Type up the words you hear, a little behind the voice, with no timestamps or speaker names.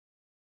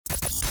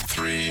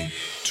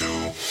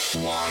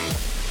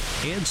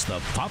It's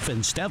the Puff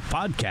and Steph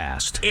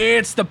podcast.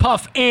 It's the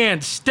Puff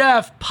and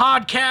Steph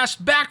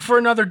podcast, back for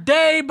another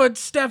day, but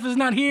Steph is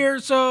not here,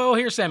 so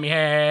here's Sammy.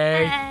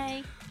 Hey.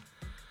 Hey.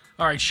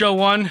 All right, show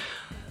one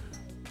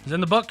is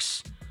in the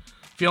books.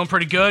 Feeling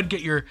pretty good.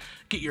 Get your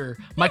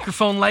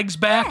microphone legs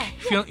back.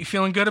 Yeah. You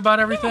feeling good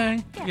about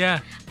everything? Yeah.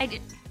 I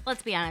did.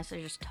 Let's be honest,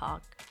 I just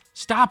talk.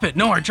 Stop it.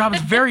 No, our job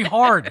is very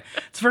hard.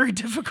 It's very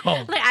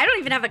difficult. Like, I don't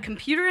even have a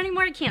computer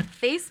anymore. I can't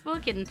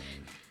Facebook and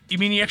You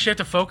mean you actually have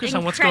to focus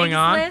on what's going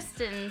on?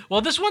 and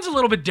Well, this one's a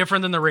little bit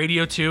different than the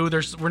radio too.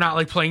 We're not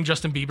like playing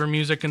Justin Bieber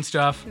music and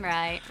stuff.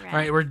 Right.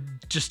 Right, we're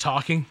just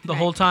talking the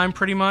whole time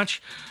pretty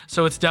much.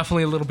 So it's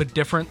definitely a little bit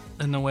different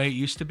than the way it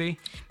used to be.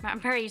 I'm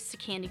very used to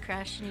Candy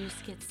Crush, and I used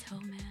to get so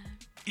mad.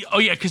 Oh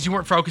yeah, because you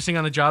weren't focusing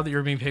on the job that you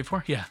were being paid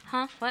for? Yeah.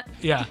 Huh? What?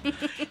 Yeah.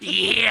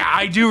 Yeah,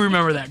 I do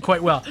remember that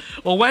quite well.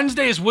 Well,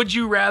 Wednesday is Would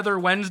You Rather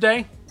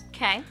Wednesday.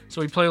 Okay.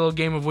 So we play a little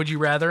game of Would You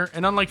Rather.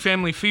 And unlike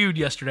Family Feud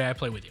yesterday, I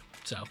play with you.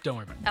 So don't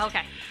worry about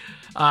it.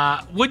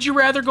 Okay. Would you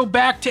rather go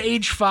back to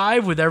age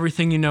 5 with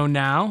everything you know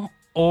now,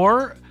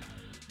 or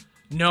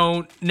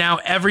know now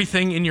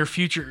everything in your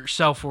future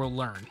self will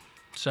learn?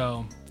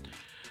 So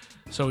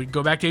we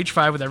go back to age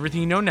 5 with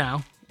everything you know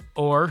now,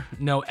 or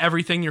know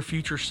everything your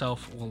future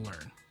self will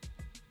learn.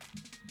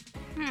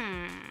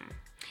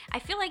 I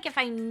feel like if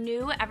I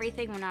knew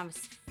everything when I was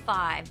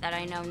 5 that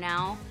I know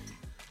now,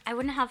 I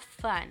wouldn't have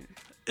fun.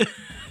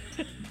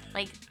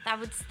 Like that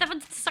would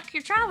suck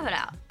your childhood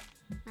out,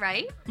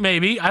 right?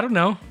 Maybe. I don't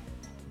know.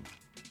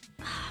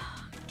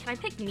 Can I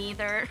pick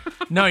neither?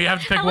 No, you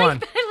have to pick I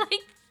one. I like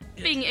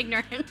being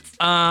ignorant.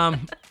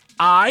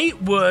 I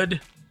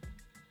would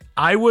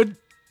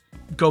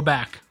go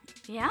back.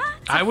 Yeah?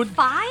 I would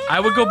 5? I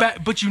would go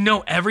back, but you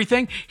know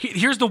everything.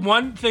 Here's the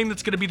one thing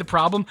that's going to be the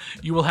problem.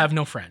 You will have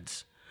no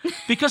friends.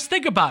 Because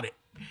think about it.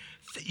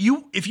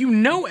 If you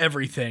know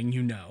everything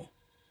you know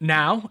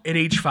now at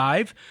age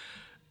 5,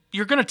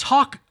 you're going to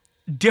talk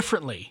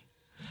differently.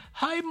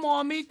 Hi,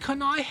 Mommy,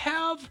 can I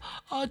have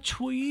a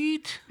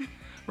tweet?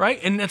 Right?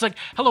 And it's like,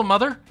 hello,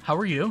 Mother. How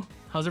are you?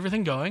 How's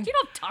everything going? You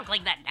don't talk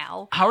like that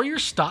now. How are your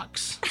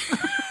stocks?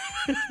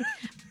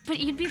 But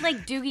you'd be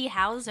like Doogie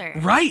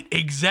Howser. Right,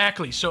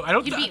 exactly. So I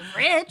don't. You'd be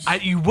rich.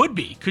 You would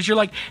be, because you're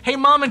like, hey,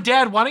 Mom and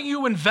Dad, why don't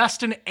you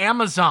invest in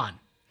Amazon?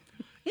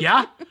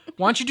 Yeah?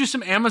 Why don't you do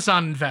some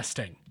Amazon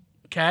investing?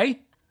 Okay?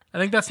 I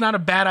think that's not a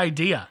bad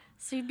idea.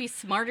 So you'd be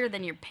smarter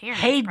than your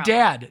parents. Hey, probably.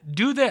 Dad,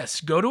 do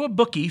this. Go to a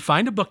bookie,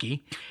 find a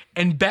bookie,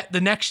 and bet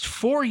the next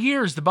 4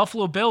 years the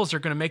Buffalo Bills are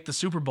going to make the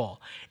Super Bowl.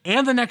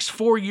 And the next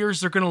 4 years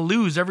they're going to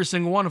lose every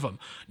single one of them.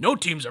 No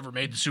team's ever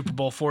made the Super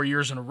Bowl 4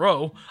 years in a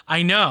row.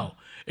 I know.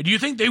 And do you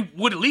think they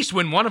would at least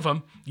win one of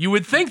them? You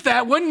would think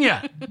that, wouldn't you?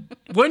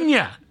 Wouldn't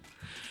you?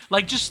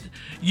 Like, just,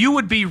 you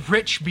would be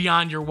rich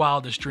beyond your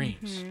wildest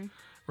dreams,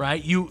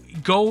 right? You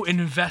go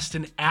and invest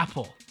in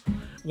Apple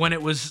when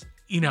it was,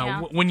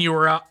 when you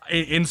were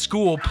in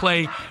school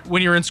playing,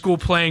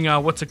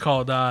 what's it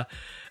called?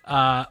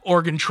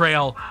 Oregon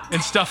Trail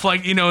and stuff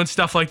like, and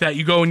stuff like that.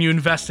 You go and you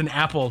invest in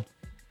Apple,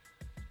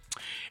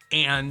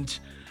 and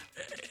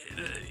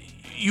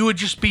you would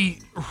just be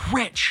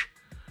rich.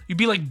 You'd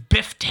be like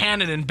Biff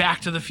Tannen in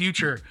Back to the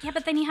Future. Yeah,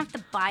 but then you have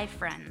to buy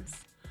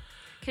friends.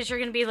 Because you're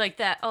going to be like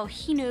that, oh,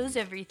 he knows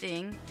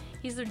everything.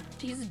 He's a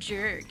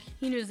jerk.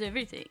 He knows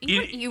everything.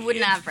 You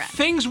wouldn't have friends.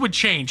 Things would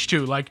change,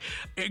 too. Like,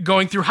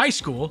 going through high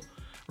school,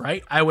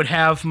 right? I would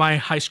have my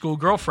high school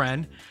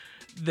girlfriend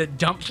that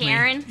dumped me.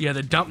 Karen? Yeah,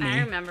 that dumped me. I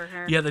remember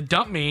her. Yeah, that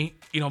dumped me,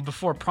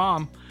 before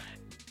prom.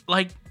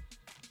 Like,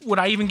 would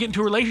I even get into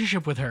a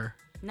relationship with her?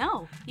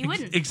 No, you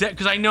wouldn't. Exactly,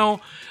 because I know,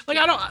 like,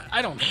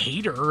 I don't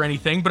hate her or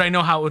anything, but I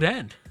know how it would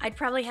end. I'd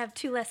probably have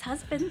 2 less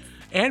husbands.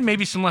 And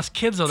maybe some less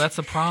kids, though. That's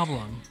the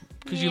problem.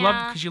 Because you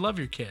love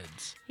your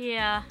kids.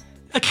 Yeah.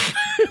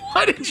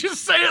 Why did you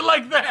say it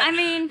like that? I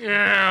mean,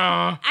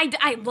 yeah.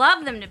 I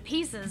love them to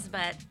pieces,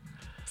 but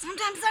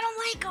sometimes I don't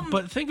like them.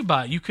 But think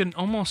about it. You can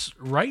almost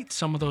right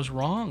some of those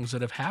wrongs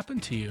that have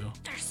happened to you.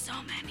 There's so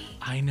many.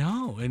 I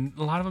know, and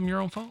a lot of them your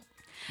own fault.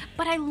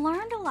 But I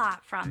learned a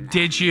lot from them.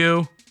 Did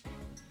you?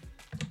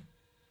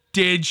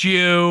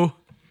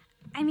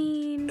 I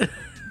mean,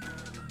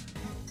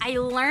 I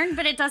learned,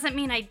 but it doesn't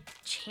mean I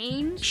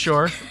changed.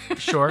 Sure.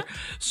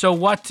 So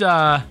what's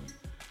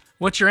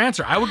your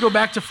answer? I would go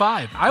back to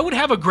 5. I would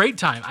have a great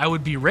time. I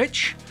would be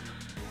rich.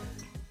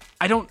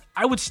 I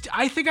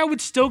think I would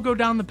still go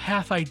down the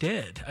path I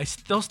did. I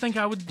still think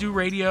I would do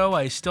radio.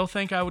 I still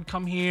think I would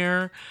come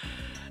here,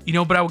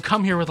 but I would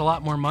come here with a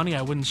lot more money.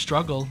 I wouldn't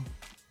struggle.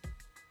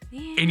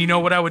 Yeah. And you know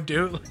what I would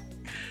do?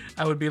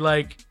 I would be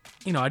like,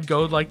 I'd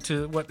go like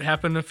to what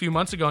happened a few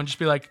months ago and just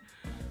be like,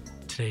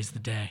 today's the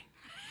day.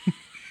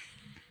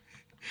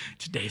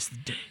 Today's the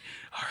day.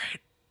 All right.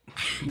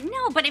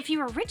 No, but if you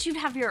were rich, you'd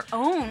have your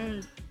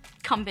own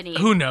company.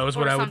 Who knows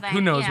what I would? something.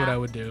 Who knows what I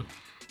would do?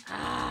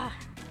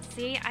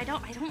 See, I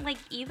don't like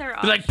either.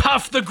 Be like,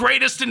 Puff, the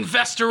greatest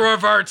investor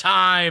of our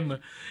time.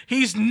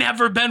 He's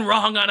never been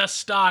wrong on a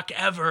stock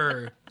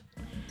ever.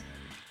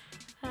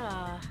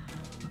 Yeah,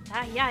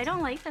 I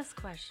don't like this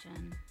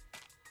question.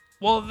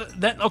 Well,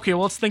 okay,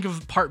 well, let's think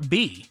of part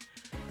B.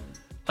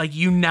 Like,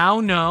 you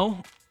now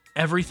know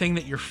everything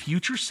that your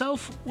future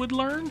self would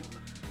learn.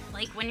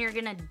 Like when you're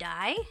gonna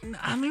die?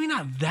 Maybe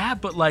not that,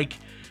 but like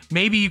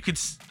maybe you could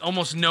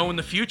almost know in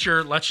the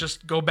future. Let's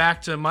just go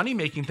back to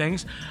money-making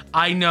things.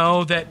 I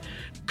know that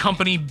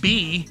company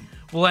B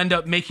will end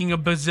up making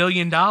 $1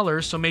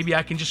 bazillion, so maybe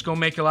I can just go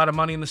make a lot of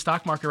money in the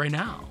stock market right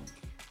now.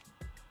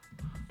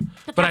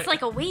 But that's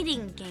like a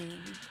waiting game.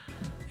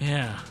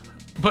 Yeah.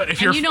 But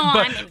if you're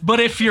but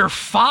if you're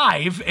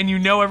 5 and you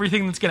know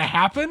everything that's going to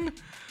happen,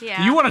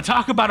 you want to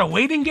talk about a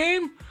waiting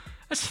game?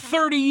 That's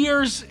 30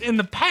 years in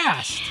the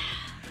past.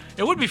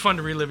 It would be fun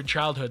to relive in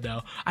childhood,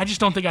 though. I just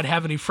don't think I'd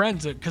have any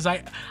friends because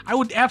I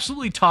would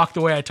absolutely talk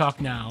the way I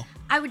talk now.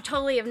 I would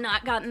totally have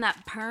not gotten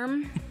that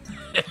perm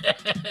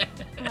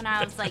when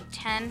I was like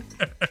 10,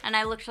 and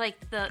I looked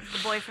like the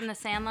boy from The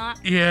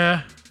Sandlot.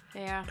 Yeah.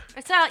 Yeah.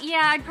 So,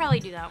 yeah, I'd probably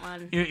do that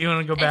one. You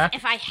want to go back?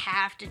 If I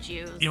have to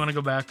choose. You want to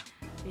go back?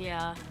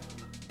 Yeah.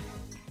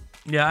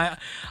 Yeah,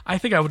 I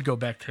think I would go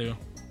back, too.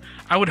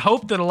 I would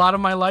hope that a lot of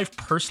my life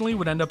personally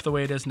would end up the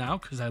way it is now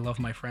because I love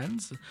my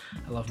friends.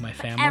 I love my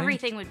family.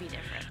 Everything would be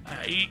different.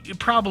 It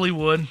probably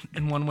would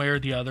in one way or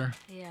the other.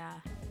 Yeah.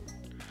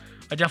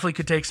 I definitely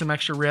could take some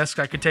extra risk.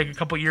 I could take a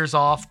couple years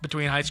off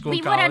between high school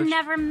and college. We would have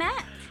never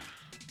met,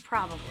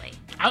 probably.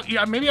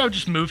 Maybe I would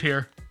just move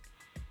here.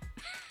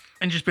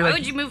 And just be Why like,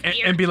 would you move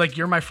here? And be like,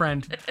 you're my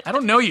friend. I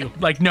don't know you.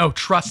 Like, no,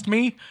 trust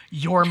me,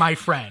 you're my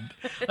friend.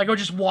 Like, I would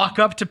just walk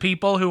up to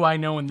people who I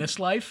know in this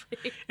life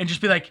and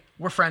just be like,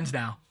 we're friends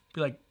now. Be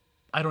like,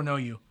 I don't know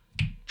you.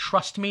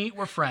 Trust me,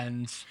 we're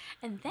friends.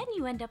 And then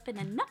you end up in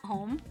a nut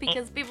home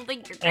because people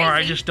think you're crazy. Or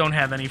I just don't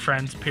have any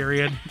friends,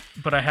 period.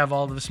 But I have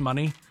all this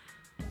money.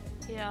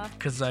 Yeah.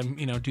 Because I'm,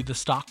 do the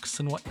stocks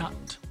and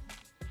whatnot.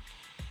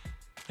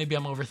 Maybe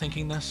I'm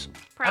overthinking this.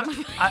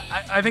 Probably.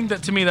 I think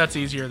that to me that's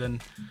easier than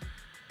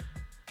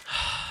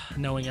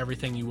knowing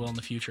everything you will in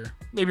the future.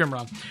 Maybe I'm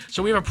wrong.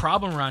 So we have a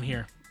problem around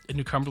here in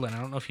New Cumberland. I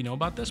don't know if you know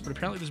about this, but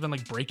apparently there's been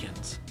like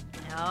break-ins.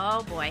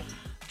 Oh boy.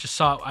 Just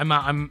saw.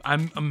 I'm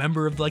a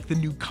member of like the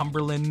New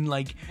Cumberland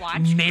like Watch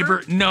neighbor.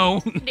 group?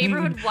 No.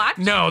 Neighborhood Watch.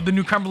 No, the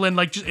New Cumberland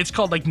like it's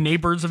called like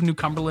Neighbors of New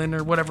Cumberland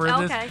or whatever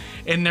it is. Okay.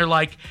 And they're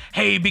like,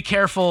 hey, be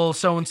careful,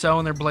 so and so,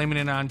 and they're blaming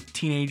it on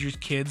teenagers,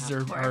 kids,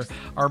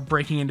 are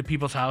breaking into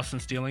people's house and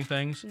stealing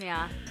things.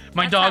 Yeah.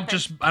 My dog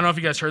just. I don't know if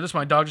you guys heard this.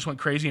 My dog just went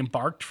crazy and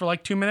barked for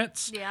like 2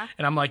 minutes. Yeah.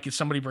 And I'm like, is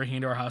somebody breaking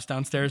into our house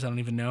downstairs? I don't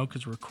even know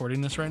because we're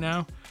recording this right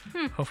now.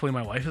 Hopefully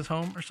my wife is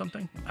home or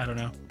something. I don't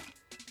know.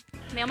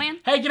 Mailman?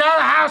 Hey, get out of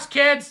the house,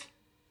 kids!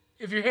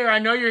 If you're here, I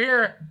know you're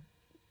here.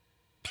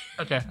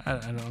 Okay, I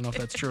don't know if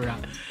that's true or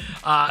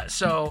not.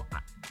 So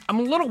I'm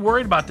a little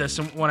worried about this.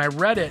 And when I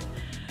read it,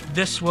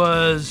 this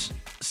was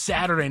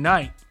Saturday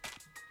night.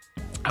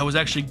 I was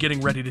actually getting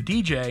ready to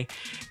DJ,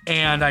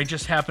 and I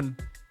just happened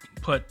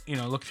to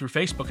look through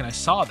Facebook, and I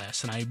saw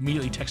this, and I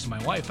immediately texted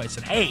my wife. I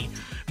said, hey,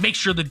 make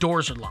sure the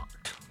doors are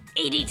locked.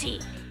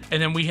 ADT.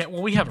 And then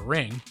we have a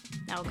Ring.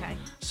 Okay.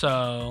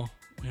 So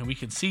we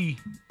could see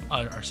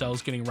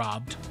ourselves getting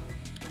robbed.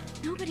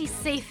 Nobody's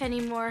safe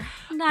anymore.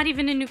 Not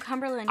even in New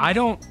Cumberland. I've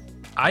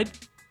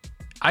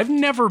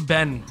never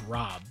been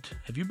robbed.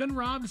 Have you been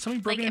robbed?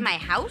 Somebody broken in my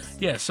house?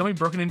 Yeah, somebody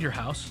broken into your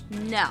house?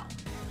 No.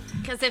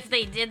 Because if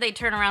they did, they'd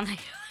turn around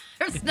like,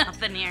 there's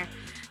nothing here.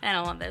 I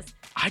don't want this.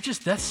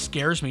 That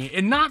scares me.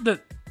 And not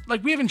that,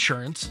 like, we have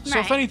insurance. So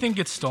if anything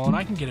gets stolen,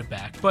 I can get it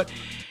back. But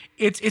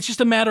it's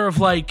just a matter of,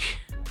 like,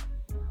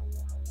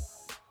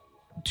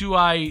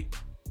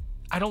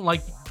 I don't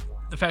like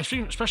the fact,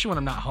 especially when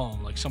I'm not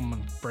home, like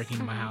someone breaking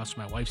into my house,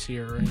 my wife's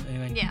here or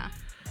anything. Yeah.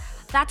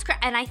 That's great.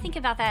 And I think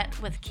about that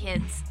with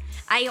kids.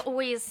 I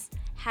always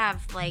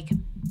have, like,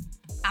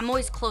 I'm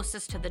always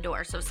closest to the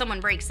door. So if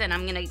someone breaks in,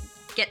 I'm going to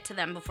get to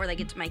them before they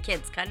get to my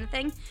kids kind of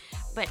thing.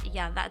 But,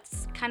 yeah,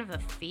 that's kind of a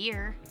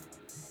fear.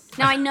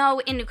 Now, I know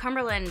in New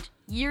Cumberland,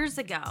 years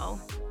ago,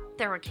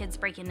 there were kids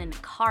breaking into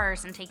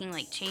cars and taking,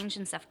 like, change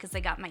and stuff because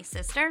they got my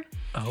sister.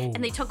 Oh.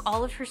 And they took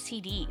all of her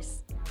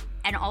CDs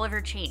and all of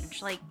her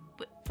change. Like,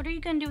 what are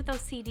you going to do with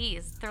those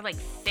CDs? They're like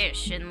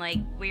fish and like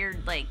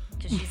weird, like,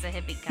 because she's a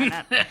hippie kind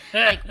of,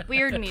 like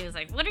weird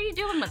music. What are you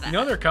doing with that? You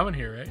know they're coming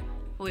here, right?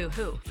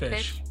 Who?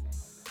 Fish.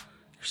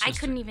 I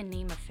couldn't even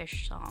name a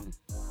Fish song.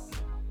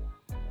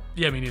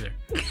 Yeah, me neither.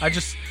 I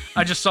just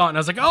saw it and I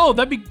was like, oh,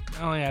 that'd be,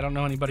 oh yeah, I don't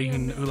know anybody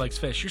who likes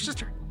Fish. Your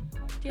sister.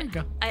 There you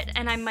go.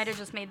 I might have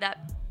just made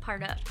that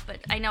part up, but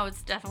I know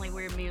it's definitely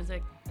weird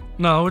music.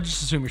 No, we'll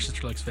just assume your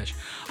sister likes fish.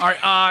 All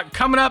right,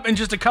 coming up in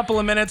just a couple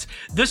of minutes.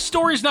 This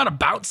story's not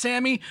about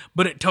Sammy,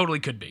 but it totally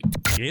could be.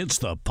 It's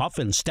the Puff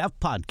and Steph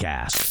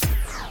Podcast.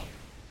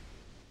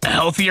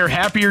 healthier,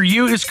 happier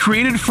you is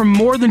created from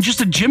more than just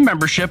a gym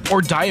membership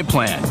or diet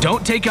plan.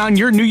 Don't take on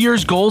your New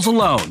Year's goals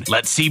alone.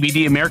 Let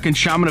CBD American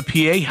Shaman of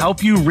PA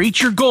help you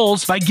reach your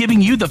goals by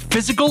giving you the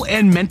physical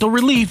and mental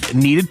relief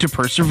needed to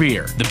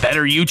persevere. The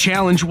Better You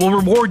Challenge will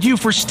reward you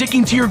for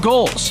sticking to your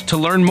goals. To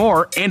learn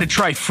more and to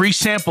try free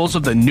samples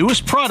of the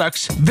newest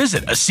products,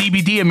 visit a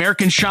CBD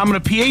American Shaman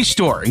of PA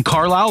store in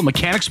Carlisle,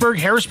 Mechanicsburg,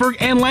 Harrisburg,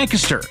 and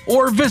Lancaster,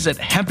 or visit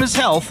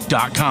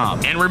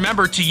hempishealth.com. And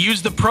remember to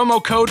use the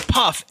promo code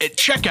PUFF at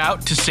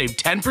checkout to save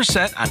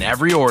 10% on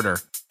every order.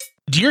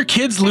 Do your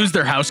kids lose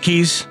their house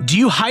keys? Do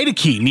you hide a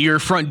key near your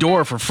front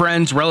door for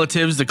friends,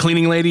 relatives, the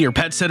cleaning lady, or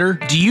pet sitter?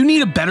 Do you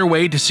need a better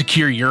way to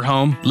secure your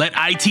home? Let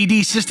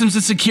ITD Systems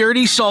and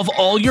Security solve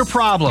all your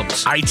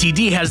problems.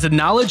 ITD has the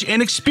knowledge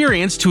and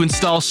experience to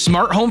install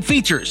smart home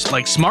features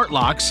like smart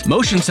locks,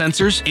 motion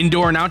sensors,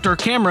 indoor and outdoor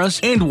cameras,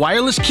 and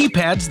wireless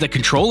keypads that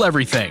control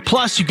everything.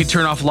 Plus, you can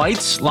turn off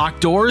lights, lock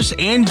doors,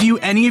 and view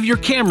any of your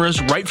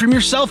cameras right from your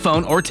cell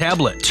phone or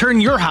tablet.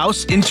 Turn your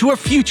house into a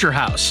future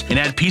house and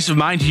add peace of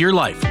mind to your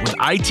life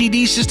with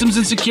ITD Systems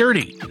and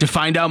Security. To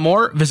find out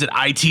more, visit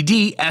itdssi.com.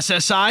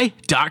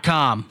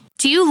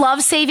 Do you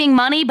love saving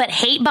money but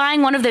hate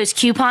buying one of those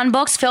coupon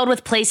books filled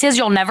with places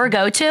you'll never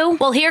go to?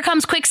 Well, here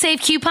comes Quick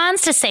Save Coupons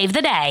to save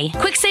the day.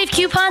 Quick Save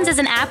Coupons is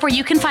an app where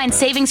you can find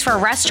savings for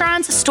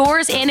restaurants,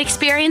 stores, and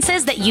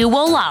experiences that you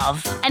will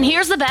love. And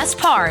here's the best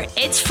part.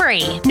 It's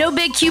free. No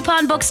big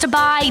coupon books to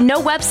buy, no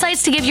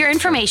websites to give your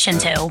information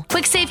to.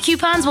 Quick Save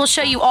Coupons will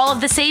show you all of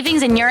the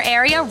savings in your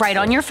area right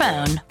on your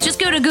phone. Just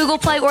go to Google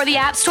Play or the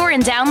App Store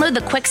and download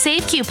the Quick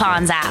Save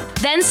Coupons app.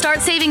 Then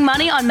start saving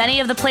money on many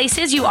of the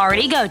places you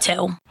already go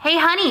to. Hey,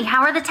 honey,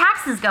 how are the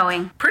taxes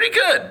going? Pretty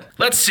good.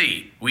 Let's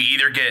see. We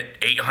either get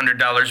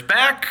 $800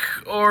 back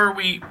or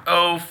we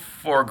owe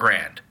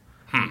 $4,000.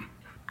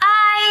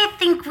 I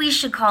think we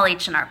should call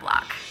H&R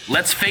Block.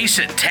 Let's face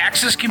it,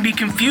 taxes can be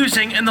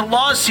confusing and the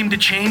laws seem to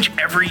change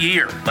every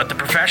year. Let the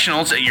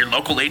professionals at your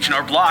local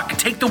H&R Block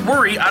take the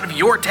worry out of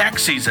your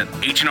tax season.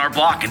 H&R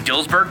Block in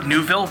Dillsburg,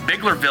 Newville,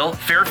 Biglerville,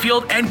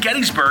 Fairfield, and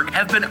Gettysburg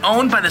have been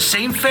owned by the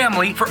same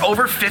family for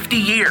over 50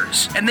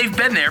 years, and they've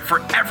been there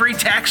for every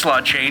tax law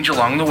change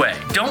along the way.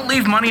 Don't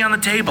leave money on the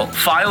table.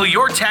 File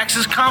your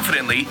taxes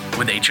confidently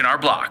with H&R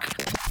Block.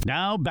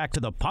 Now back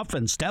to the Puff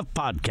and Steph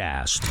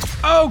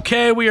podcast.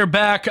 Okay, we are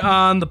back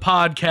on the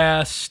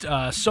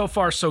podcast. So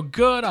far, so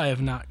good. I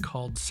have not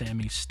called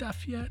Sammy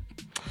Steph yet.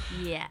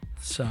 Yeah.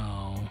 So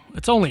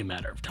it's only a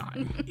matter of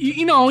time.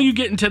 you know, you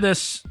get into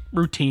this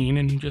routine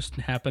and you just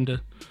happen to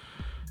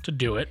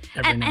do it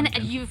every now and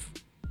again. And you've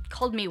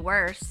called me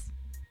worse.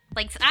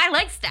 Like, I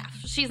like Steph.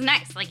 She's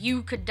nice. Like,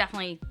 you could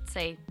definitely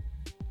say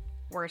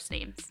worse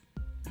names.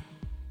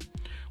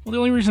 Well, the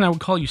only reason I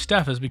would call you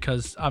Steph is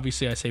because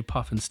obviously I say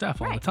Puff and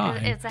Steph all the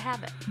time. It's a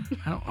habit.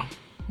 I don't.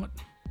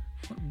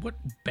 What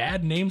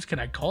bad names can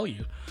I call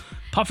you?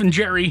 Puff and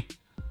Jerry.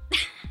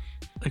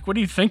 Like, what are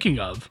you thinking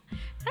of?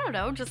 I don't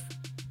know. Just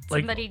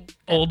like somebody.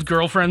 Old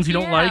girlfriends you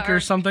don't like or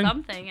something?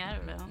 Something. I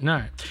don't know. All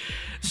right.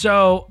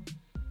 So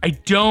I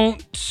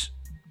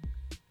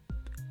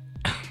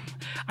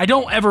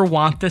don't ever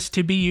want this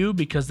to be you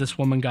because this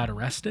woman got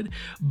arrested,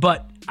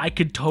 but I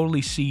could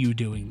totally see you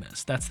doing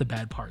this. That's the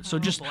bad part. So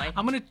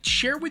I'm going to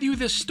share with you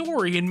this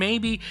story, and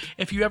maybe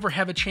if you ever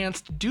have a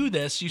chance to do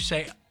this, you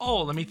say,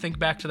 oh, let me think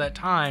back to that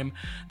time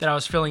that I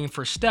was filling in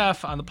for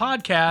Steph on the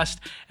podcast,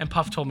 and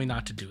Puff told me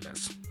not to do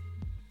this.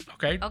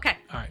 Okay? Okay.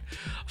 All right.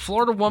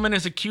 Florida woman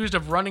is accused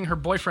of running her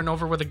boyfriend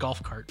over with a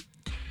golf cart.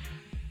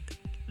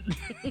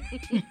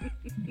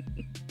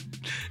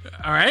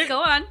 All right. Go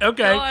on.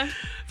 Okay. Go on.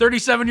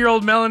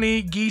 37-year-old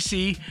Melanie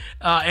Giese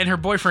and her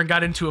boyfriend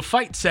got into a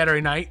fight Saturday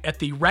night at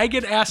the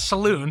Ragged Ass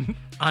Saloon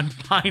on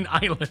Pine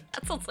Island.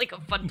 That sounds like a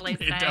fun place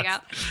to hang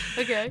out.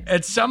 Okay.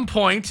 At some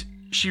point,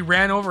 she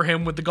ran over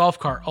him with the golf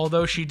cart,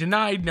 although she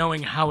denied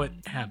knowing how it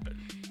happened.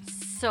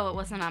 So it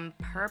wasn't on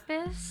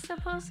purpose,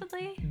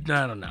 supposedly?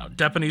 I don't know.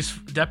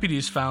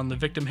 Deputies found the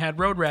victim had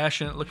road rash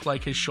and it looked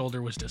like his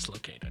shoulder was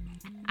dislocated.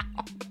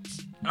 Ouch.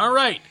 All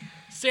right,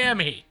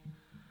 Sammy.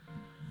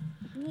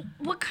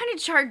 What kind of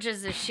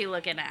charges is she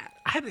looking at?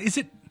 Is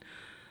it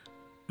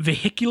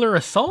vehicular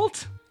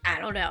assault? I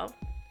don't know.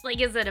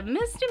 Like, is it a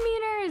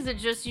misdemeanor? Is it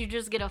just you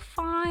just get a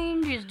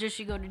fine? Does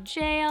she go to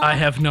jail? I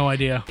have no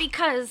idea.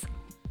 Because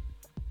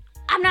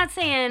I'm not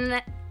saying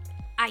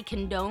I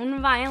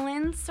condone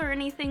violence or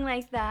anything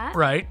like that.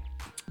 Right.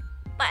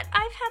 But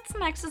I've had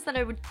some exes that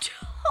I would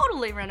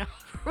totally run over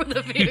with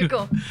a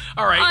vehicle.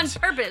 All right. On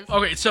purpose.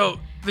 Okay, so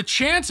the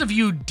chance of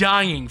you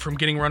dying from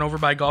getting run over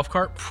by a golf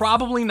cart,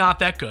 probably not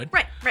that good.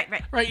 Right.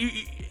 Right,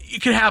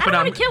 it could happen.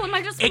 I don't want to kill him.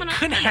 I just want to... It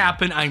could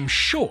happen, I'm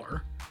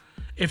sure,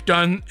 if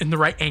done in the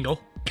right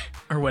angle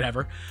or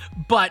whatever.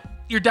 But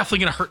you're definitely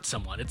going to hurt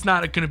someone. It's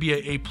not going to be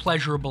a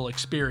pleasurable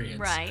experience.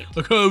 Right.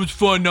 Like, oh, it was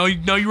fun. Now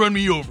you run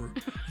me over.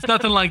 It's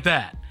nothing like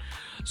that.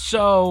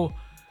 So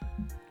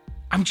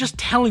I'm just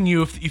telling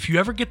you, if you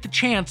ever get the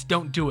chance,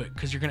 don't do it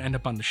because you're going to end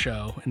up on the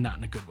show and not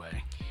in a good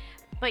way.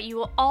 But you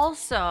will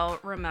also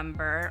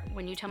remember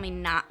when you tell me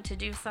not to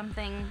do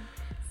something,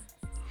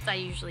 I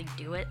usually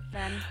do it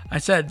then. I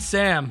said,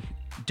 Sam,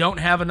 don't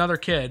have another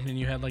kid, and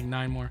you had like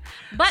 9 more.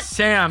 But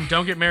Sam,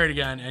 don't get married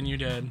again, and you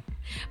did.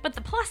 But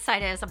the plus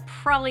side is I'm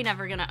probably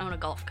never going to own a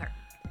golf cart.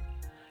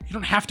 You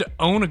don't have to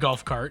own a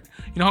golf cart.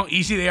 You know how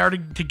easy they are to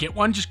get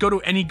one? Just go to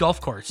any golf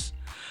course.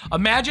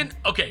 Imagine.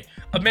 I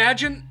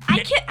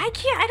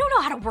don't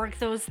know how to work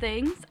those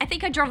things. I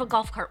think I drove a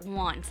golf cart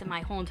once in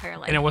my whole entire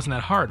life. And it wasn't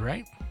that hard,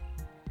 right?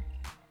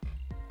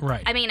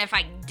 Right. I mean, if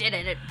I did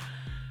it, it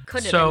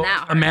could have been that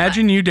hard. So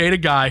imagine you date a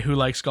guy who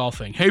likes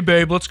golfing. Hey,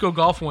 babe, let's go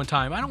golfing one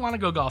time. I don't want to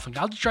go golfing.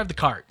 I'll just drive the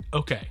cart.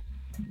 Okay.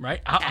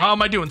 Right? How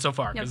am I doing so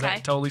far? Because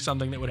that's totally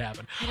something that would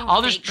happen.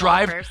 I'll just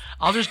drive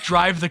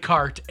the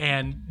cart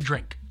and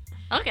drink.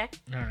 Okay.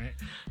 All right.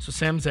 So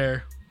Sam's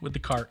there with the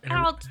cart. And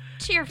I'll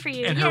cheer for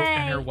you. And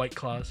her White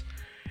Claws.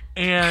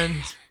 And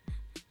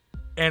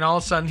all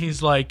of a sudden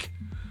he's like,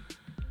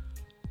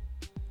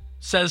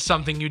 says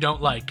something you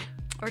don't like.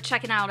 Or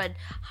checking out a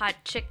hot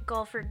chick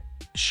golfer.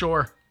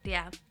 Sure.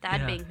 Yeah,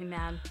 that'd make me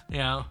mad.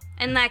 Yeah.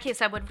 In that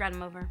case, I would run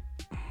him over.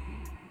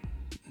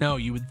 No,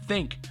 you would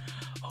think,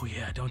 oh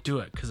yeah, don't do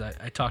it, because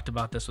I talked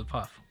about this with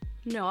Puff.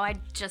 No, I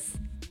just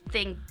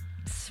think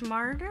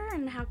smarter,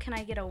 and how can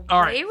I get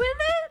away with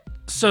it?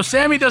 So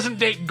Sammy doesn't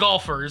date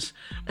golfers,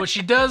 but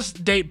she does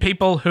date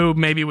people who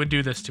maybe would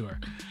do this to her.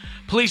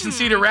 Police in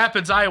Cedar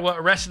Rapids, Iowa,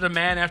 arrested a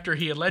man after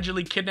he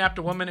allegedly kidnapped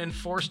a woman and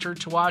forced her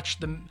to watch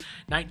the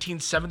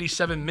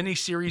 1977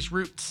 miniseries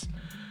Roots,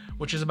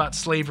 which is about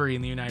slavery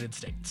in the United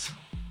States.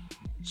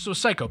 So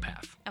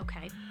psychopath.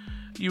 Okay.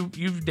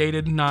 You've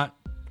dated not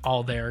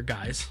all their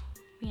guys.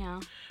 Yeah.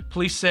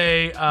 Police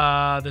say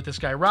that this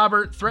guy,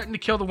 Robert, threatened to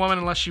kill the woman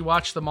unless she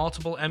watched the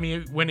multiple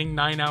Emmy-winning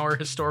 9-hour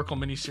historical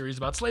miniseries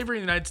about slavery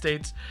in the United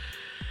States.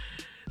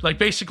 Like,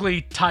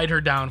 basically tied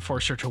her down,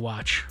 forced her to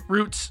watch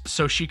Roots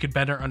so she could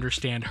better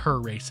understand her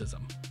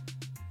racism.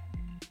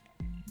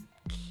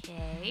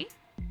 Okay.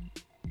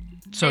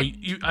 So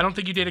I don't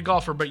think you date a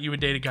golfer, but you would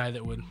date a guy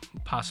that would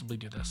possibly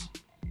do this.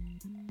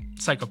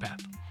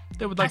 Psychopath.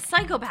 That would like a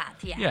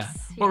psychopath, yes. Yeah.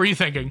 What were you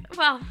thinking?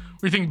 Well.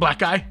 Were you thinking black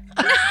guy?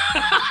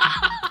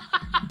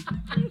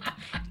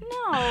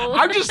 No.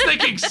 I'm just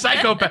thinking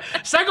psychopath.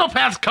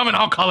 Psychopaths come in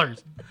all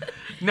colors.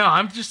 No,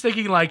 I'm just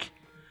thinking like,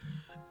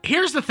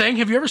 here's the thing.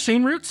 Have you ever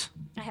seen Roots?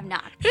 I have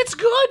not. It's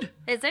good.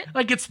 Is it?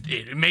 Like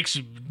it makes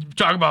you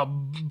talk about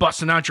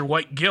busting out your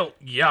white guilt.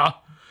 Yeah.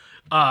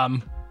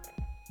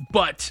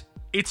 But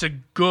it's a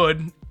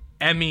good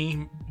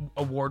Emmy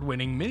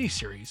award-winning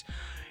miniseries.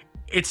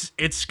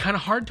 It's kind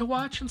of hard to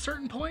watch in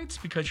certain points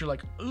because you're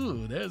like,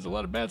 ooh, there's a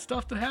lot of bad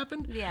stuff that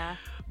happened. Yeah.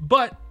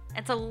 But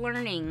it's a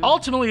learning.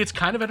 Ultimately, it's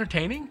kind of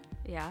entertaining.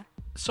 Yeah.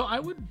 So I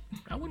wouldn't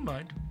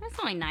mind. It's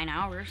only 9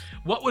 hours.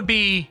 What would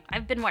be...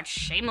 I've been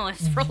watching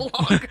Shameless for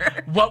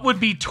longer. What would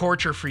be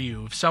torture for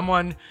you? If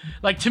someone...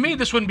 Like, to me,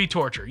 this wouldn't be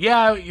torture.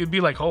 Yeah, you'd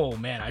be like, oh,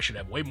 man, I should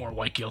have way more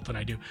white guilt than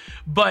I do.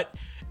 But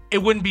it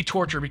wouldn't be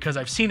torture because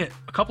I've seen it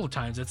a couple of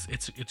times.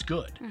 It's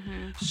good.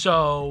 Mm-hmm.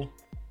 So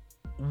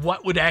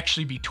what would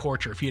actually be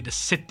torture if you had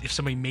to if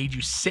somebody made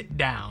you sit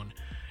down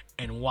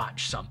and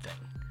watch something?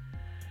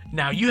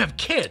 Now, you have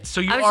kids,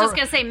 so I was just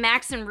going to say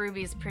Max and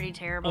Ruby is pretty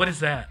terrible. What is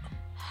that?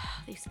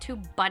 These 2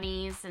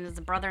 bunnies, and it's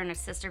a brother and a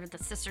sister, but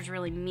the sister's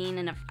really mean,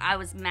 and if I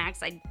was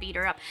Max, I'd beat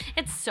her up.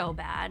 It's so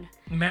bad.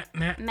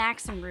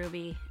 Max and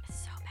Ruby is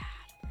so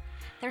bad.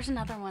 There's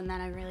another one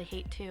that I really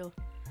hate, too.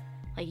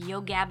 Like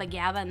Yo Gabba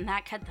Gabba, and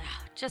that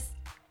just,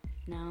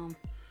 no.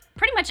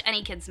 Pretty much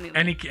any kid's movie.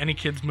 Any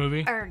kid's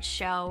movie? Or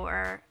show,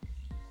 or,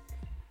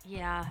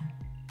 yeah.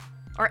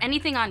 Or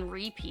anything on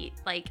repeat,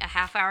 like a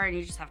half hour, and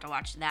you just have to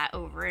watch that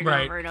over and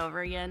over and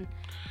over again.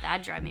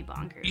 That'd drive me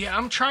bonkers. Yeah,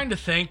 I'm trying to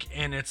think,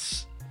 and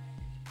it's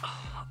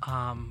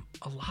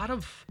a lot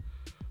of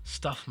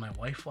stuff my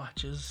wife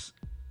watches.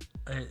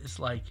 Is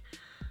like,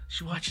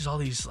 she watches all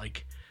these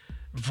like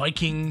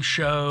Viking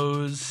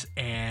shows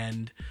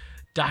and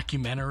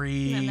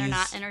documentaries. And they're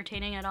not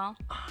entertaining at all?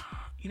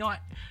 You know what?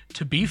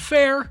 To be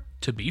fair,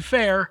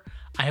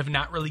 I have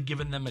not really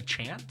given them a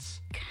chance.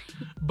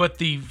 But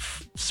the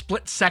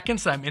split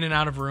seconds that I'm in and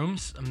out of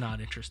rooms, I'm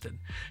not interested.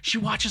 She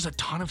watches a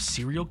ton of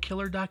serial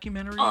killer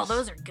documentaries. Oh,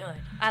 those are good.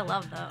 I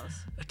love those.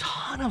 A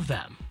ton of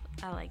them.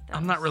 I like those.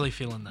 I'm not really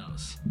feeling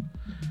those.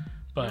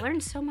 But I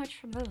learned so much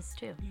from those,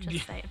 too.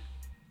 Just saying.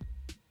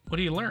 What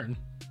do you learn?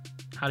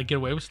 How to get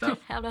away with stuff?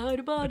 How to hide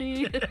a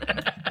body.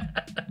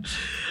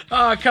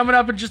 Coming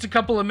up in just a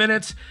couple of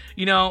minutes,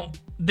 you know,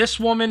 this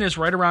woman is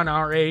right around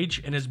our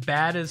age, and as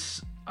bad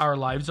as our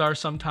lives are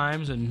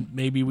sometimes, and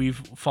maybe we've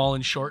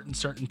fallen short in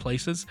certain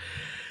places,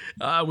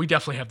 we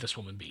definitely have this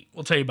woman beat.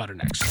 We'll tell you about her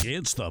next.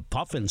 It's the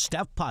Puff and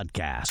Steph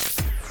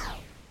Podcast.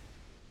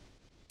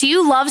 Do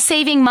you love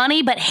saving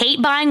money but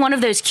hate buying one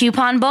of those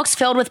coupon books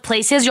filled with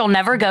places you'll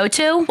never go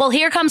to? Well,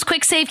 here comes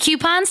Quick Save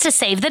Coupons to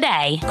save the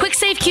day. Quick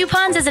Save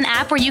Coupons is an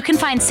app where you can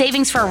find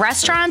savings for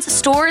restaurants,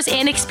 stores,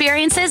 and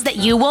experiences that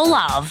you will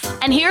love.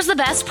 And here's the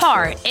best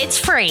part. It's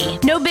free.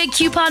 No big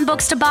coupon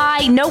books to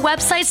buy, no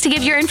websites to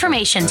give your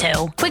information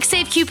to. Quick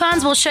Save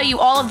Coupons will show you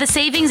all of the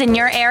savings in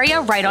your area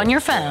right on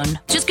your phone.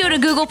 Just go to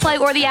Google Play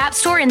or the App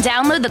Store and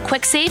download the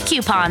Quick Save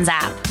Coupons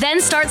app.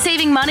 Then start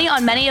saving money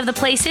on many of the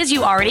places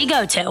you already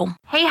go to.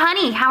 Hey,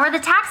 honey, how are the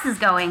taxes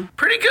going?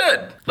 Pretty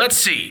good. Let's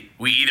see.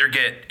 We either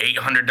get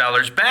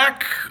 $800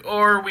 back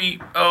or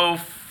we owe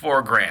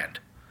 $4,000.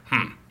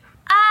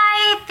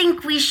 I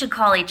think we should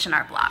call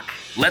H&R Block.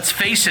 Let's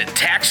face it,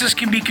 taxes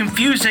can be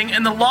confusing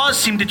and the laws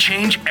seem to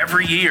change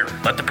every year.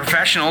 Let the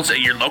professionals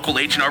at your local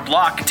H&R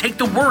Block take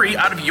the worry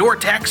out of your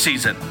tax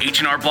season.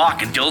 H&R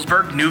Block in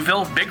Dillsburg,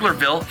 Newville,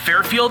 Biglerville,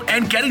 Fairfield,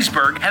 and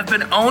Gettysburg have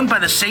been owned by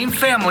the same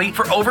family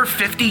for over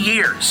 50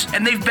 years,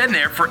 and they've been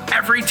there for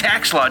every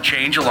tax law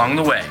change along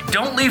the way.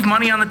 Don't leave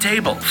money on the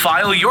table.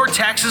 File your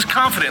taxes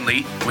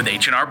confidently with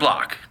H&R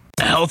Block.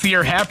 A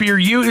healthier, happier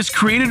you is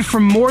created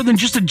from more than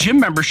just a gym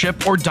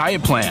membership or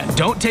diet plan.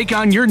 Don't take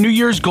on your New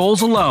Year's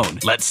goals alone.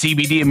 Let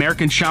CBD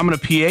American Shaman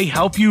of PA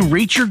help you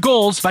reach your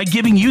goals by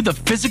giving you the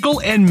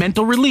physical and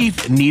mental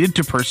relief needed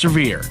to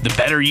persevere. The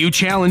Better You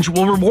Challenge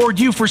will reward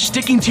you for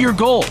sticking to your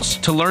goals.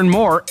 To learn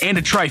more and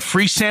to try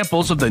free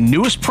samples of the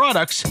newest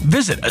products,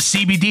 visit a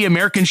CBD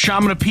American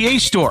Shaman of PA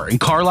store in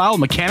Carlisle,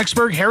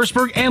 Mechanicsburg,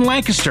 Harrisburg, and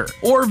Lancaster,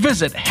 or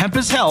visit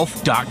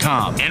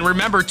hempishealth.com. And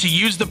remember to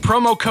use the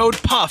promo code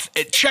PUFF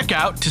at checkout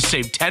to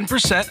save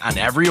 10% on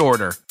every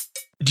order.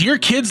 Do your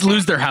kids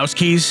lose their house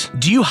keys?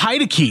 Do you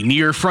hide a key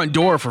near your front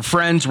door for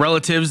friends,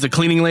 relatives, the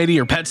cleaning lady,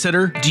 or pet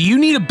sitter? Do you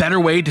need a better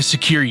way to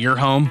secure your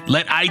home?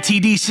 Let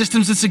ITD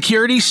Systems and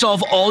Security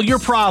solve all your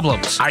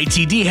problems.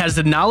 ITD has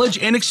the knowledge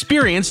and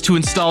experience to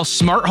install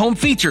smart home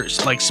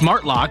features like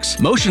smart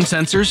locks, motion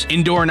sensors,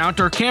 indoor and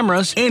outdoor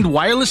cameras, and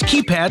wireless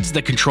keypads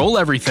that control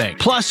everything.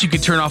 Plus, you can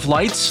turn off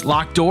lights,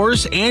 lock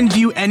doors, and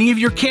view any of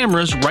your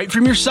cameras right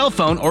from your cell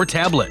phone or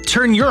tablet.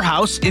 Turn your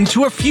house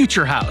into a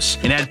future house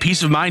and add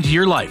peace of mind to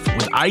your life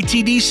with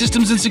ITD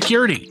Systems and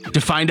Security.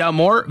 To find out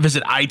more,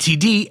 visit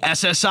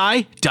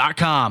itdssi.com.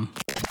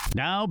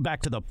 Now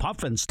back to the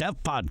Puff and Steph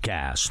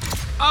podcast.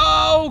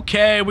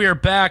 Okay, we are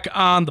back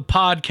on the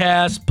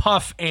podcast.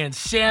 Puff and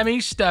Sami.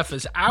 Steph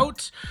is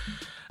out.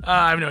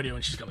 I have no idea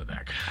when she's coming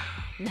back.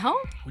 No?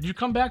 Would you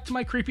come back to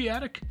my creepy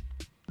attic?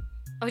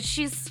 Oh,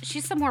 she's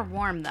somewhere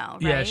warm though,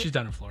 right? Yeah, she's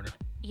down in Florida.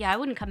 Yeah, I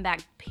wouldn't come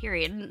back,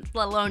 period,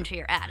 let alone to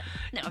your attic.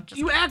 No, just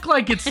You act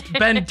like it's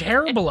been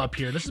terrible up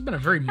here. This has been a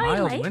very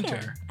mild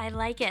winter. I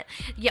like it.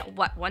 Yeah,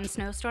 what, one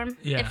snowstorm?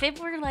 Yeah. If it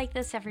were like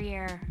this every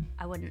year,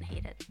 I wouldn't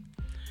hate it.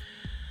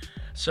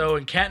 So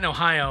in Canton,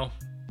 Ohio,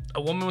 a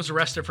woman was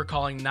arrested for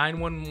calling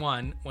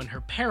 911 when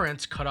her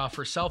parents cut off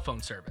her cell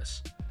phone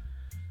service.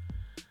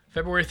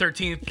 February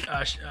 13th,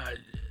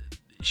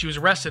 she was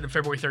arrested on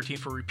February 13th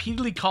for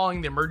repeatedly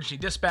calling the emergency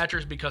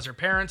dispatchers because her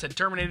parents had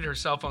terminated her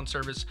cell phone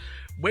service,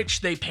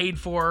 which they paid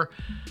for.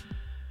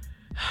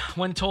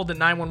 When told that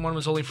 911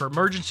 was only for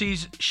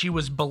emergencies, she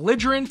was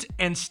belligerent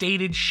and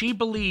stated she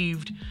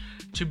believed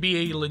to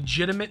be a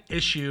legitimate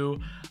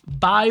issue.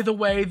 By the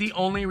way, the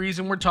only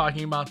reason we're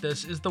talking about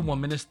this is the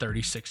woman is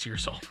 36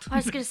 years old. I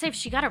was going to say, if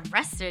she got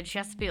arrested, she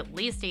has to be at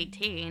least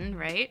 18,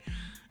 right?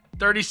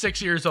 36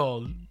 years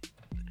old.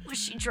 Was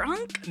she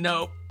drunk?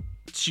 No.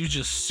 She was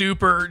just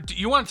super...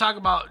 You want to talk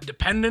about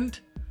dependent?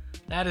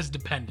 That is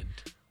dependent.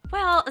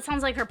 Well, it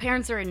sounds like her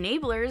parents are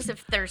enablers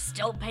if they're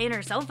still paying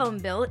her cell phone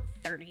bill at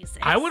 36.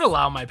 I would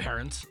allow my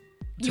parents.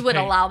 You would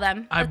allow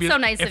them? That's so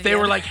nice of you. If they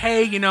were like,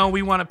 hey,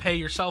 we want to pay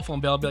your cell phone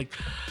bill, I'd be like,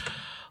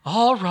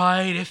 all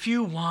right, if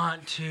you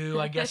want to,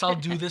 I guess I'll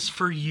do this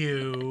for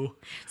you.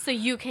 So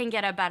you can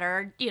get a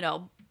better,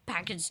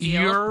 package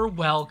deal. You're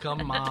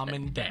welcome, Mom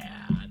and Dad.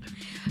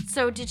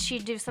 So did she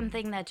do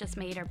something that just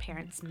made her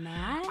parents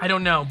mad? I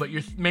don't know, but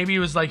maybe it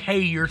was like, hey,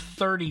 you're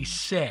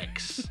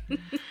 36.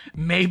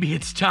 Maybe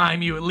it's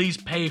time you at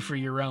least pay for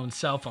your own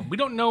cell phone. We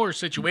don't know her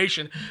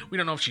situation. We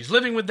don't know if she's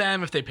living with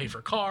them, if they pay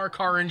for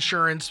car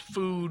insurance,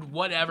 food,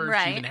 whatever. Right.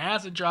 If she even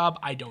has a job.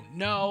 I don't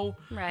know.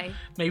 Right.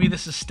 Maybe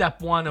this is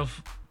step one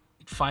of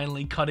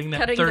finally cutting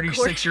that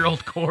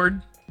 36-year-old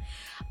cord.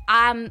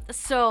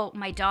 So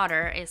my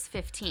daughter is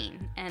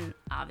 15, and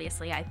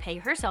obviously I pay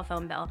her cell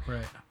phone bill.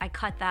 Right. I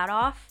cut that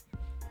off.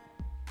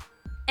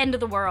 End of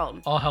the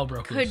world. All hell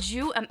broke loose. Could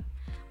you?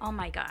 Oh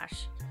my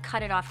gosh,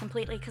 cut it off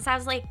completely. Because I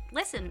was like,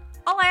 listen,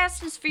 all I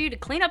asked is for you to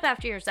clean up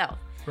after yourself.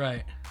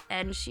 Right.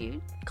 And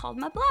she called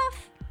my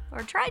bluff,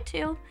 or tried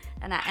to,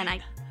 and I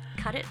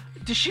cut it.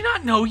 Does she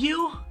not know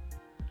you?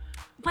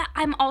 But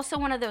I'm also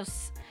one of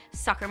those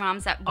sucker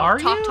moms that will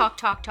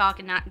talk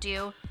and not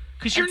do.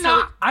 Because you're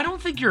not. I don't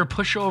think you're a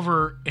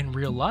pushover in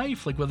real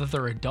life, like whether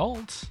they're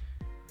adults.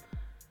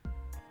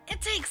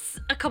 It takes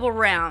a couple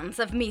rounds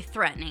of me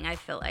threatening, I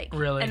feel like.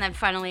 Really? And then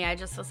finally I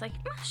just was like,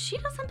 she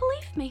doesn't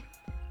believe me.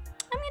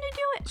 I'm going to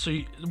do it.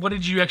 So what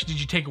did you actually,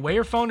 did you take away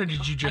her phone or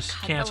did you just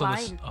cancel the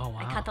line. this? Oh, wow.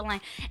 I cut the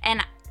line.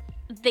 And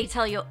they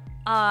tell you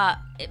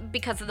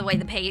because of the way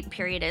the pay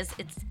period is,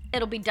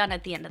 it'll be done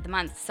at the end of the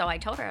month. So I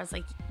told her, I was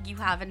like, you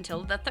have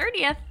until the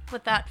 30th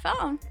with that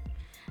phone.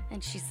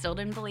 And she still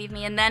didn't believe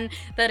me. And then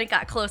it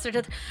got closer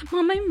to,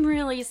 Mom, I'm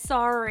really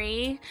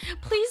sorry.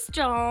 Please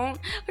don't.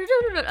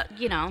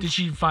 You know. Did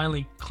she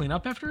finally clean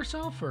up after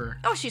herself, or?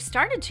 Oh, she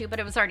started to, but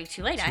it was already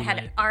too late. I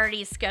had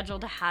already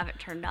scheduled to have it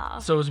turned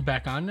off. So is it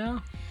back on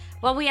now?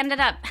 Well, we ended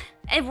up,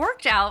 it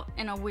worked out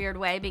in a weird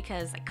way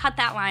because I cut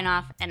that line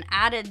off and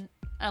added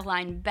a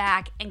line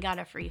back and got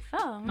a free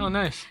phone. Oh,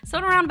 nice. So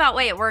in a roundabout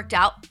way, it worked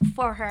out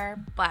for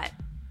her, but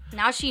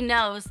now she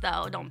knows,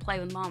 though, don't play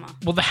with Mama.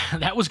 Well,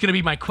 that was going to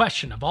be my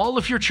question. Of all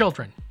of your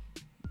children,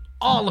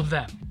 all of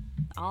them.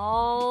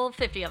 All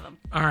 50 of them.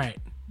 All right.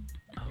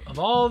 Of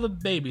all the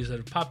babies that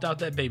have popped out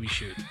that baby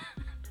chute,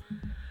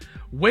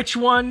 which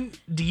one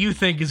do you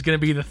think is going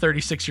to be the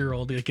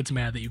 36-year-old that gets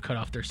mad that you cut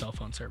off their cell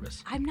phone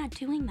service? I'm not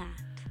doing that.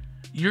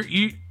 You're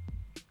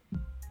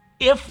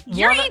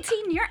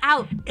 18, you're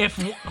out.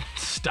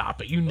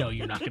 Stop it. You know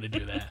you're not going to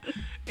do that.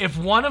 If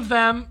one of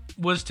them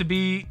was to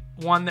be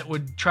one that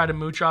would try to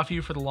mooch off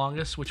you for the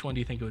longest, which one do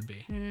you think it would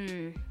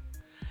be?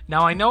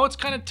 Now, I know it's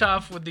kind of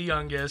tough with the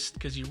youngest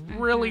because you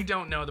really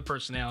don't know the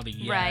personality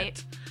yet.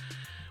 Right.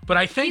 But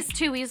I think... He's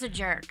 2, he's a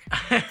jerk.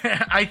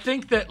 I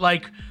think that,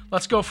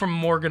 let's go from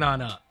Morgan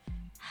on up.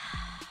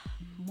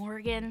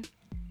 Morgan?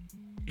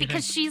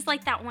 Because she's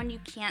like that one you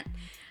can't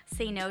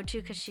say no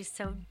to because she's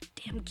so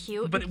damn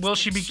cute. But will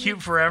she be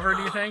cute forever,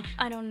 do you think?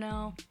 I don't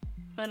know.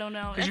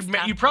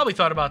 Because you probably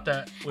thought about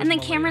that. And then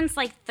Malia. Cameron's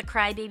like the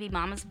crybaby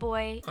mama's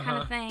boy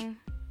kind of thing.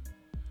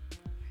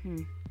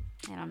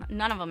 I don't know.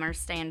 None of them are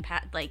staying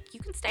you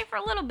can stay for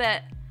a little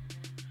bit.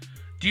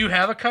 Do you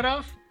have a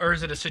cutoff, or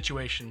is it a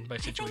situation by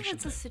situation? I think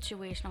it's a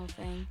situational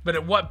thing. But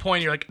at what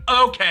point you're like,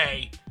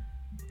 okay,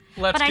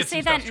 let's. But I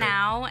say that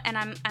now, and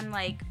I'm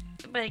like,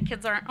 my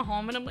kids aren't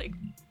home, and I'm like,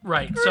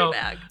 right. So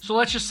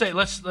let's just say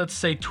let's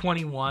say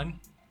 21.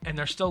 And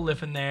they're still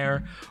living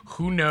there.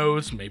 Who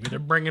knows? Maybe they're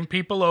bringing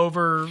people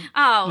over.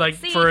 Oh,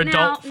 for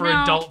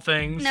adult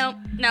things. Nope.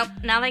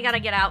 Now they gotta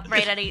get out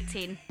right at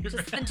 18.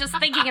 just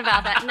thinking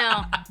about that.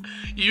 No.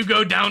 You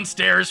go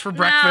downstairs for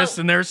breakfast,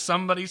 and there's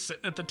somebody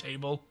sitting at the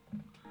table.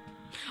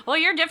 Well,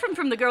 you're different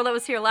from the girl that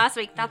was here last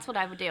week. That's what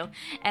I would do,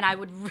 and I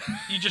would.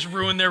 You just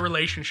ruin their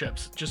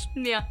relationships.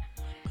 Yeah.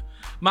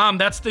 Mom,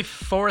 that's the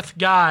 4th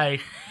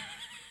guy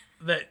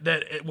that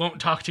it won't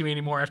talk to me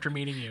anymore after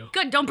meeting you.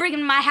 Good, don't bring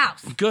him to my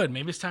house. Good,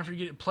 maybe it's time for you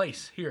to get a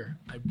place. Here,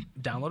 I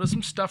downloaded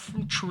some stuff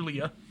from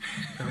Trulia.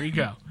 There you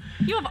go.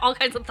 You have all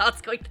kinds of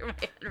thoughts going through my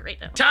head right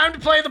now. Time to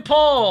play the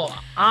poll.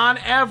 On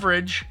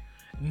average,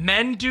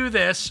 men do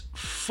this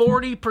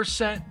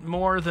 40%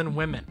 more than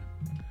women.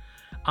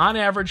 On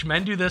average,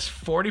 men do this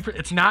 40%.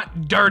 It's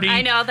not dirty.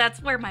 I know,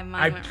 that's where my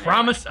mind went. I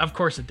promise. Right. Of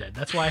course it did.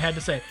 That's why I had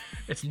to say it.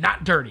 It's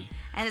not dirty.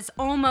 And it's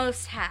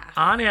almost half.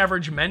 On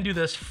average, men do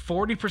this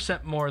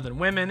 40% more than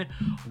women.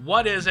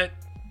 What is it?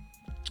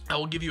 I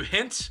will give you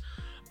hints.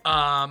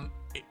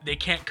 They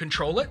can't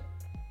control it.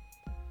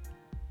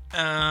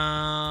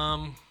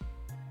 And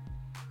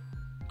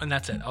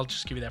that's it. I'll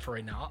just give you that for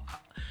right now.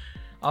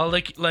 I'll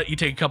let you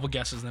take a couple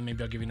guesses, and then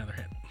maybe I'll give you another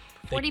hint.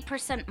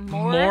 40%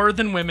 more? More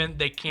than women.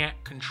 They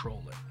can't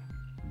control it.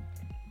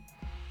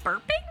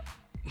 Burping?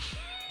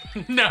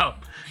 No.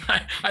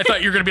 I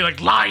thought you were going to be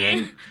like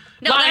lying.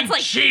 No, lying, that's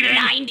like cheating.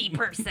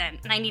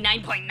 90%.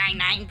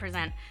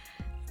 99.99%.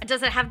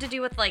 Does it have to do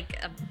with like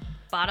a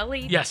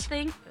bodily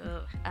thing?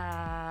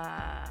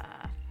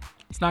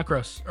 It's not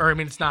gross. Or, I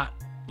mean, it's not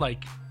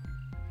like...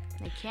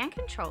 They can't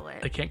control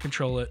it. They can't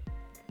control it.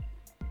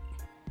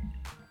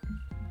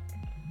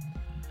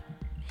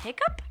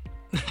 Hiccup?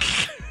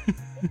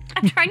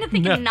 I'm trying to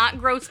think of not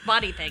gross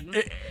body things.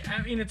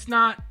 It's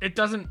not... It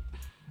doesn't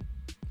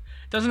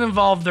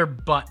involve their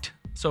butt.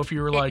 So if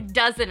you were like... It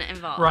doesn't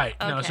involve. Right.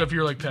 Okay. No, so if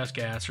you're like past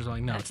gas or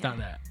something, no, it's not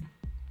that.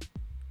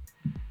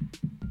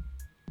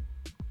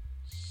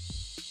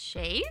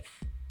 Shave?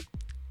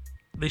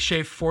 They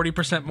shave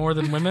 40% more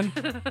than women?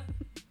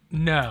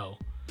 No.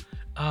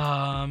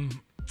 Trying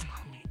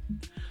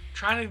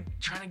to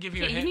give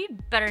you a hint. You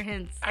need better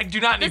hints. I do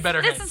not need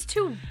better hints. This is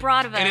too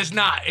broad of a... It is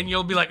not. And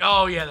you'll be like,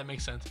 oh, yeah, that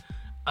makes sense.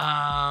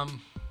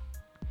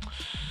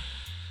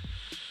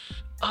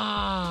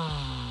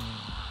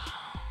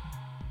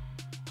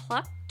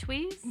 Pluck?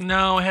 Tweeze?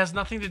 No, it has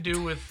nothing to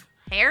do with...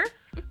 Hair?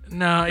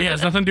 No, it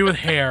has nothing to do with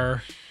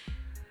hair.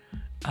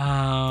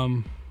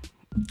 I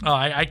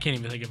can't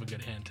even think of a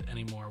good hint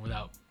anymore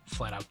without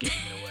flat out giving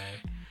it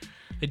away.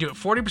 They do it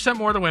 40%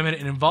 more than women.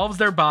 It involves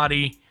their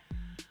body.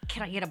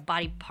 Can I get a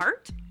body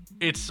part?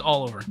 It's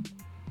all over.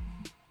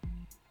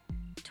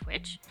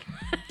 Twitch?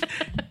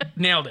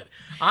 Nailed it.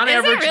 On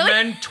average,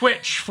 men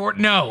twitch for...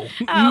 No.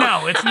 Oh,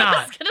 no, it's not.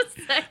 I was going to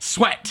say.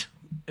 Sweat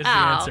is the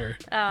answer.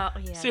 Oh,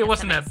 yeah. See, it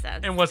wasn't that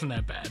bad.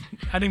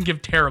 I didn't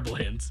give terrible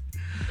hints.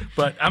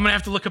 But I'm going to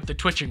have to look up the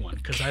twitching one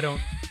because I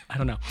don't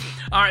know.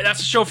 All right, that's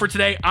the show for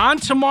today. On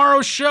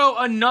tomorrow's show,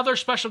 another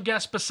special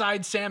guest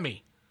besides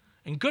Sammy.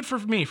 And good for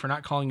me for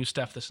not calling you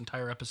Steph this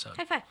entire episode.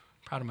 High five.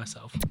 Proud of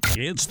myself.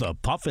 It's the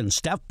Puff and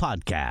Steph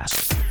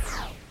Podcast.